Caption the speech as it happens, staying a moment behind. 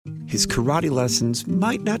His karate lessons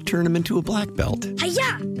might not turn him into a black belt.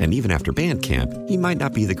 Hi-ya! And even after band camp, he might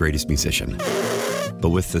not be the greatest musician.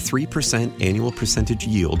 But with the 3% annual percentage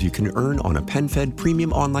yield you can earn on a PenFed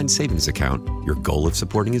premium online savings account, your goal of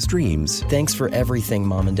supporting his dreams... Thanks for everything,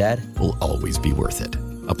 Mom and Dad. ...will always be worth it.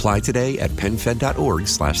 Apply today at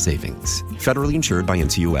PenFed.org/savings. Federally insured by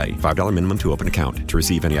NCUA. $5 minimum to open account. To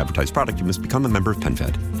receive any advertised product, you must become a member of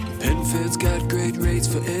PenFed. PenFed's got great rates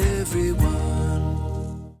for everyone.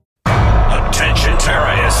 Attention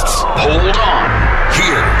terrorists, hold on.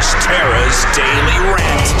 Here's Tara's Daily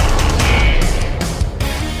Rant.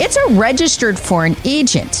 It's a registered foreign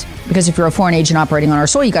agent, because if you're a foreign agent operating on our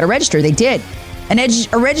soil, you got to register. They did.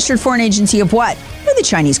 A registered foreign agency of what? The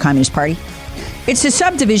Chinese Communist Party. It's a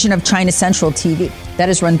subdivision of China Central TV that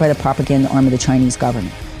is run by the propaganda arm of the Chinese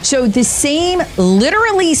government. So the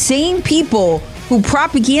literally same people who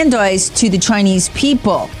propagandize to the Chinese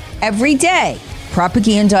people every day,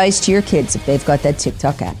 propagandize to your kids if they've got that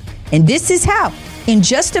TikTok app. And this is how, in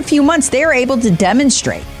just a few months, they are able to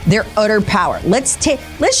demonstrate their utter power. Let's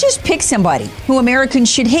just pick somebody who Americans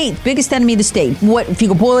should hate. Biggest enemy of the state. What if you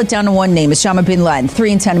could boil it down to one name? Osama bin Laden.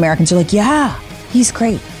 3 in 10 Americans are like, yeah, he's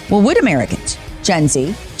great. Well, would Americans? Gen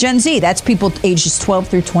Z, that's people ages 12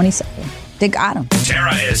 through 27. They got him.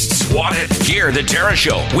 Terrorists wanted. Hear the Tara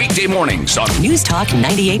Show weekday mornings on News Talk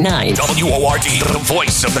 98.9. WORD, the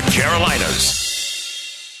voice of the Carolinas.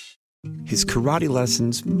 His karate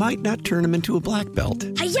lessons might not turn him into a black belt.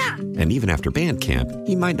 Hi-ya! And even after band camp,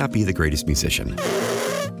 he might not be the greatest musician.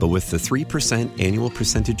 But with the 3% annual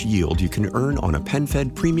percentage yield you can earn on a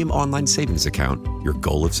PenFed premium online savings account, your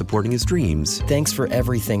goal of supporting his dreams... Thanks for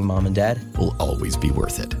everything, Mom and Dad. ...will always be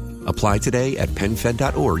worth it. Apply today at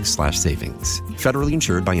PenFed.org/savings. Federally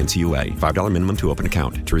insured by NCUA. $5 minimum to open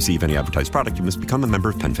account. To receive any advertised product, you must become a member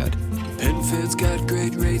of PenFed. PenFed's got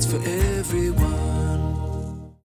great rates for everyone.